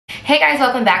Hey guys,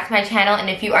 welcome back to my channel, and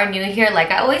if you are new here,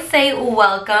 like I always say,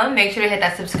 welcome. Make sure to hit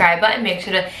that subscribe button, make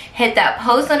sure to hit that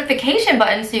post notification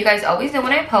button so you guys always know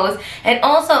when I post, and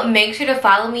also make sure to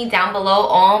follow me down below.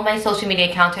 All my social media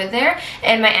accounts are there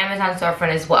and my Amazon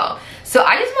storefront as well. So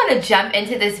I just want to jump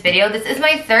into this video. This is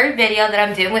my third video that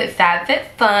I'm doing with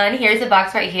FabFitFun. Here's the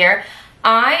box right here.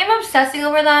 I am obsessing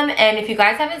over them, and if you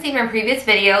guys haven't seen my previous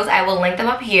videos, I will link them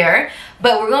up here.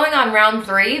 But we're going on round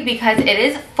 3 because it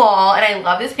is fall, and I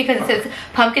love this because it says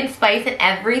pumpkin spice and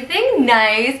everything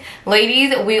nice.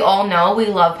 Ladies, we all know we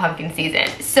love pumpkin season.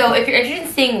 So if you're interested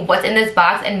in seeing what's in this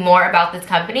box and more about this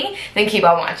company, then keep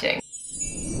on watching.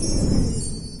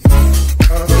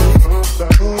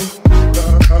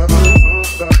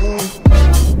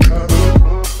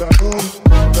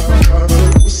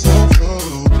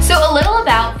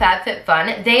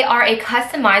 FabFitFun. They are a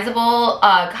customizable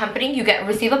company. You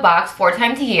receive a box 4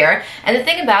 times a year, and the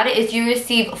thing about it is you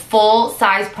receive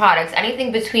full-size products,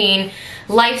 anything between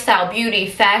lifestyle, beauty,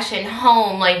 fashion,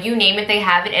 home, like you name it, they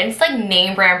have it. And it's like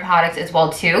name brand products as well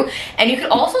too. And you could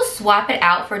also swap it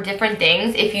out for different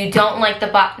things. If you don't like the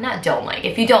box,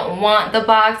 if you don't want the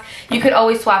box, you could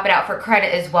always swap it out for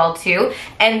credit as well too.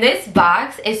 And this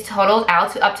box is totaled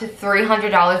out to up to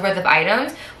 $300 worth of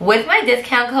items. With my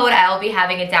discount code, I'll be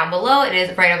having it down below. It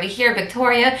is right over here,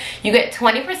 Victoria. You get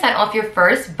 20% off your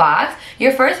first box.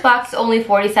 Your first box is only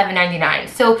 $47.99.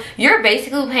 So you're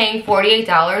basically paying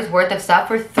 $48 worth of stuff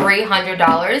for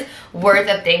 $300 worth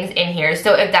of things in here.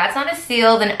 So if that's not a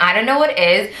steal, then I don't know what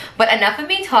is. But enough of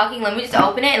me talking. Let me just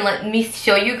open it and let me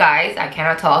show you guys. I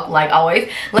cannot talk like always.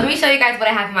 Let me show you guys what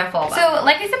I have in my fall box. So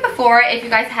like I said before, if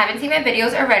you guys haven't seen my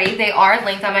videos already, they are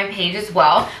linked on my page as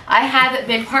well. I have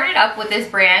been partnered up with this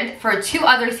brand for 2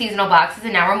 other seasonal boxes,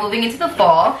 and now we're moving into the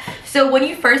fall. So when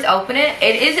you first open it,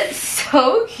 it is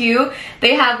so cute.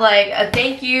 They have like a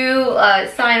thank you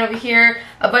sign over here,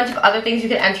 a bunch of other things you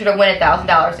can enter to win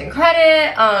 $1,000 in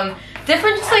credit,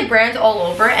 different just like brands all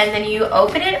over. And then you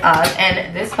open it up,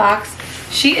 and this box,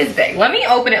 she is big. Let me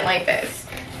open it like this.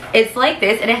 It's like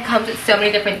this, and it comes with so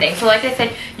many different things. So like I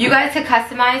said, you guys could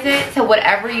customize it to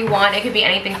whatever you want. It could be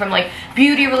anything from like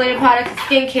beauty related products,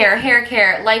 skincare, hair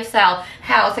care, lifestyle,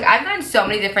 house. Like I've gotten so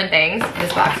many different things.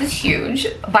 This box is huge.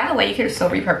 By the way, you could so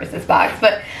repurpose this box.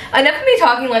 But enough of me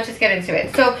talking, let's just get into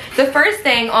it. So the first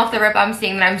thing off the rip I'm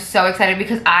seeing that I'm so excited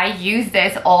because I use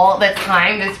this all the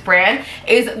time, this brand,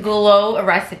 is Glow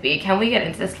Recipe. Can we get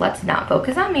into this? Let's not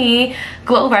focus on me.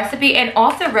 Glow Recipe. And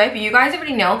off the rip, you guys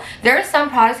already know, there are some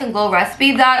products in Glow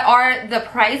Recipe that are the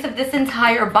price of this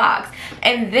entire box.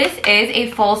 And this is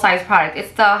a full-size product.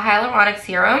 It's the Hyaluronic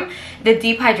Serum, the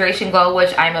Deep Hydration Glow,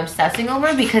 which I'm obsessing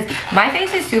over because my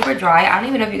face is super dry. I don't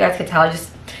even know if you guys could tell. I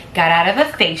just got out of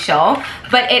a facial.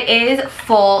 But it is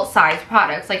full-size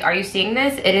products. Like, are you seeing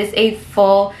this? It is a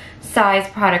full-size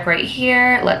product right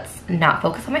here. Let's not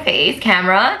focus on my face,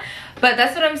 camera. But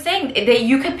that's what I'm saying, that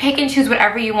you can pick and choose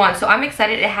whatever you want. So I'm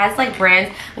excited. It has like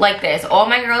brands like this. All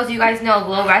my girls, you guys know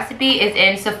Glow Recipe is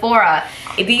in Sephora.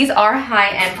 These are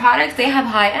high-end products. They have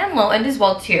high-end, low-end as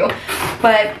well too.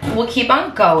 But we'll keep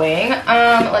on going.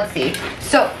 Let's see.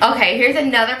 So, okay, here's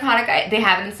another product they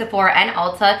have in Sephora and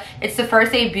Ulta. It's the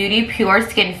First Aid Beauty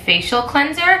Pure Skin Facial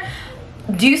Cleanser.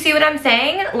 Do you see what I'm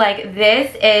saying? Like,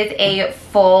 this is a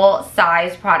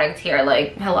full-size product here.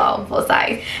 Like, hello, full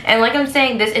size. And like I'm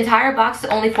saying, this entire box is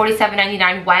only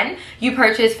 $47.99 when you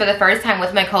purchase for the first time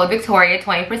with my code Victoria,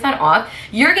 20% off.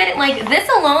 You're getting, like, this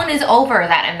alone is over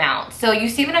that amount. So you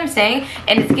see what I'm saying?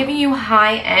 And it's giving you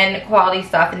high-end quality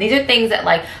stuff. And these are things that,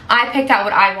 like, I picked out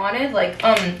what I wanted. Like,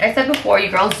 I said before,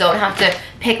 you girls don't have to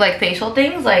pick, like, facial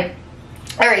things. Like,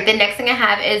 all right, the next thing I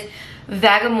have is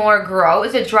Vagamore Grow.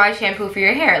 Is a dry shampoo for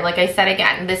your hair. Like I said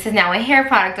again, this is now a hair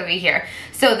product over here.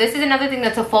 So this is another thing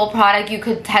that's a full product. You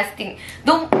could test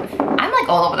I'm like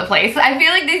all over the place. I feel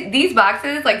like these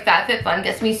boxes, like FabFitFun,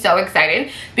 gets me so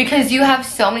excited because you have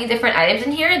so many different items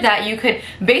in here that you could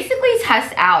basically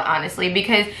test out, honestly,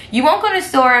 because you won't go to the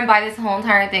store and buy this whole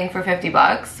entire thing for 50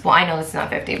 bucks. Well, I know this is not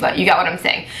 50, but you got what I'm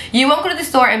saying. You won't go to the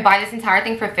store and buy this entire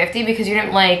thing for 50 because you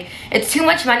didn't like, it's too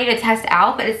much money to test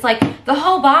out, but it's like the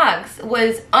whole box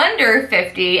was under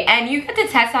 50 and you get to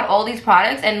test out all these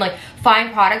products and like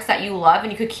find products that you love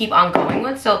and you could keep on going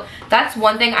with. So that's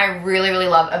one thing I really, really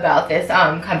love about this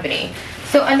company.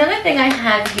 So another thing I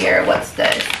have here, what's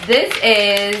this? This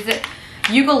is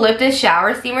eucalyptus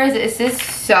shower steamers. This is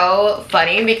so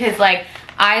funny because like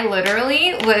I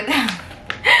literally would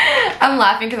I'm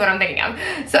laughing because what I'm thinking of.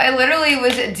 So I literally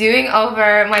was doing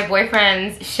over my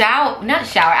boyfriend's not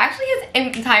shower, actually his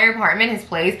entire apartment, his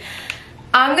place.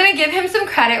 I'm gonna give him some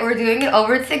credit. We're doing it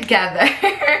over together.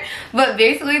 But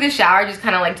basically the shower just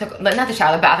kind of like took, not the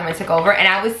shower, the bathroom I took over. And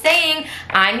I was saying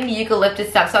I need eucalyptus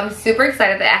stuff. So I'm super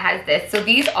excited that it has this. So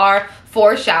these are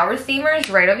 4 shower steamers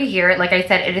right over here. Like I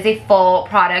said, it is a full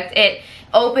product. It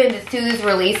opens, it soothes,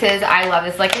 releases. I love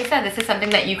this. Like I said, this is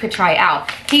something that you could try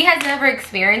out. He has never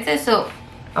experienced this, so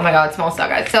oh my god, it smells so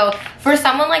good. So for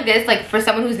someone like this, like for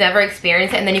someone who's never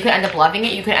experienced it, and then you could end up loving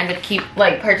it, you could end up keep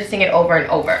like purchasing it over and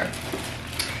over.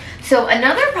 So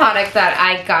another product that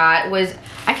I got was,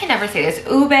 I can never say this,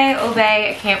 Ube,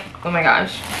 I can't, oh my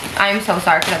gosh. I'm so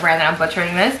sorry for the brand that I'm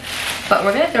butchering this, but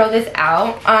we're gonna throw this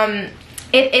out.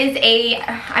 It is a,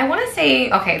 I wanna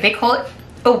say, okay, they call it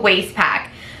a waist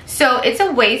pack. So it's a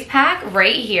waist pack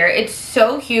right here. It's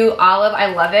so cute, olive, I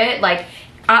love it. Like,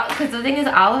 because the thing is,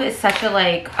 olive is such a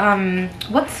like,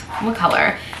 what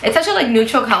color? It's such a like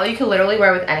neutral color, you can literally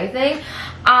wear with anything.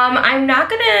 I'm not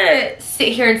gonna sit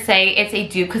here and say it's a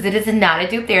dupe because it is not a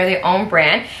dupe. They are their own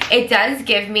brand. It does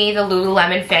give me the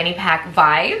Lululemon fanny pack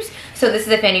vibes. So this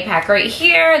is a fanny pack right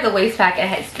here. The waist pack, it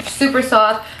has super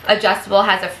soft, adjustable,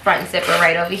 has a front zipper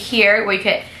right over here where you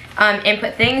could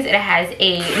input things. It has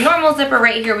a normal zipper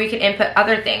right here where you can input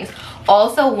other things.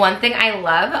 Also, one thing I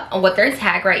love with their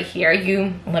tag right here,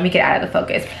 let me get out of the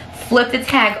focus. Flip the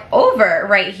tag over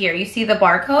right here. You see the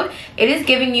barcode? It is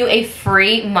giving you a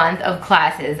free month of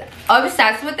classes.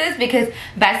 Obsessed with this because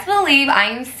best believe I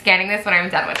am scanning this when I'm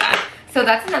done with that. So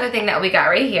that's another thing that we got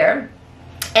right here.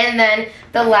 And then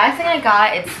the last thing I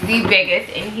got, it's the biggest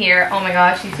in here. Oh my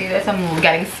gosh, you see this? I'm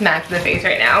getting smacked in the face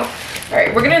right now. All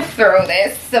right, we're gonna throw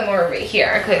this somewhere right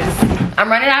here because I'm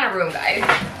running out of room, guys.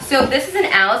 So this is an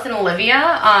Alice and Olivia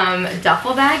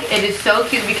duffel bag. It is so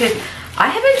cute because I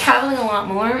have been traveling a lot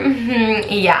more.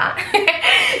 Yeah.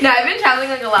 No, I've been traveling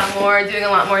like a lot more, doing a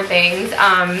lot more things.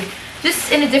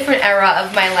 Just in a different era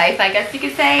of my life, I guess you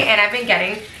could say. And I've been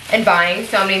getting and buying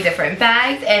so many different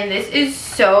bags. And this is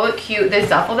so cute, this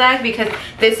duffel bag, because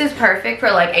this is perfect for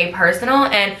like a personal.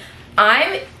 And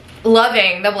I'm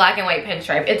loving the black and white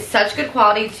pinstripe. It's such good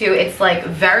quality too. It's like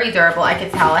very durable, I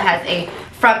can tell. It has a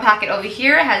front pocket over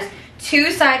here. It has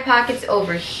 2 side pockets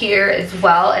over here as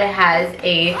well. It has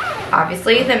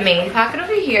obviously the main pocket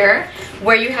over here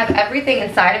where you have everything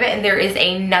inside of it, and there is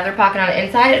another pocket on the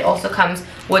inside. It also comes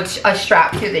with a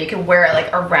strap too that you can wear it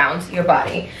like around your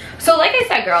body. So like I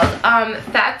said, girls,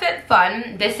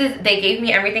 FabFitFun, they gave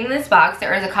me everything in this box.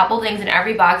 There is a couple things in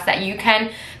every box that you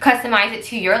can customize it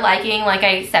to your liking. Like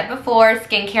I said before,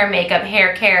 skincare, makeup,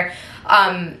 hair care,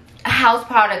 house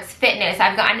products, fitness.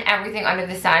 I've gotten everything under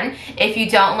the sun. If you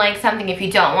don't like something, if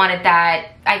you don't want it that,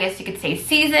 I guess you could say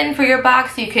season for your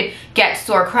box, you could get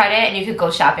store credit and you could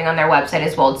go shopping on their website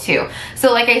as well too.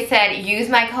 So like I said, use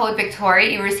my code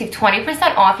Victoria. You receive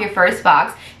 20% off your first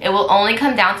box. It will only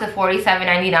come down to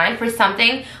 $47.99 for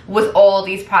something with all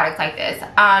these products like this.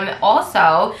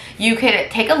 Also, you could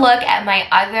take a look at my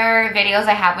other videos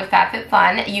I have with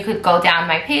FabFitFun. You could go down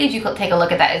my page, you could take a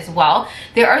look at that as well.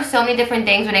 There are so many different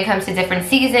things when it comes to different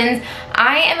seasons.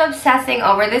 I am obsessing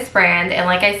over this brand, and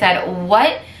like I said,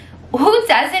 who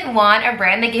doesn't want a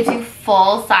brand that gives you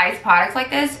full size products like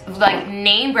this? Like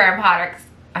name brand products.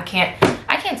 I can't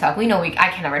talk. I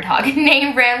can never talk.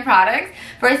 Name brand products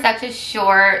for such a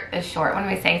short, what am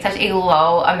I saying? Such a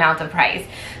low amount of price.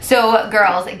 So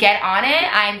girls, get on it.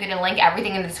 I'm gonna link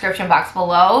everything in the description box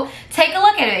below. Take a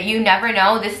look at it. You never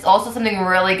know. This is also something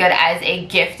really good as a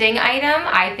gifting item.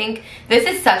 I think this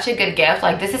is such a good gift.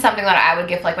 Like this is something that I would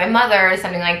gift like my mother or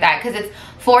something like that, because it's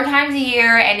 4 times a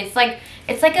year and it's like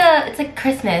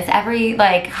Christmas every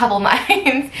like couple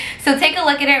months. So take a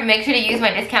look at it. Make sure to use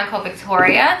my discount code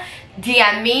Victoria.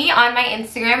 DM me on my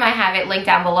Instagram. I have it linked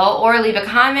down below, or leave a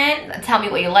comment. Tell me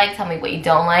what you like, tell me what you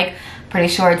don't like. Pretty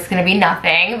sure it's gonna be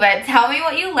nothing, but tell me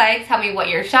what you like, tell me what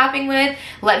you're shopping with.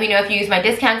 Let me know if you use my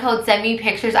discount code. Send me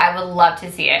pictures. I would love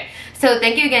to see it. So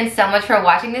thank you again so much for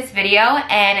watching this video,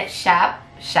 and shop.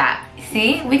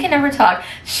 See, we can never talk.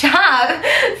 Shop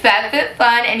FabFitFun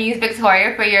and use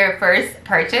Victoria for your first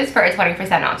purchase for a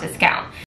 20% off discount.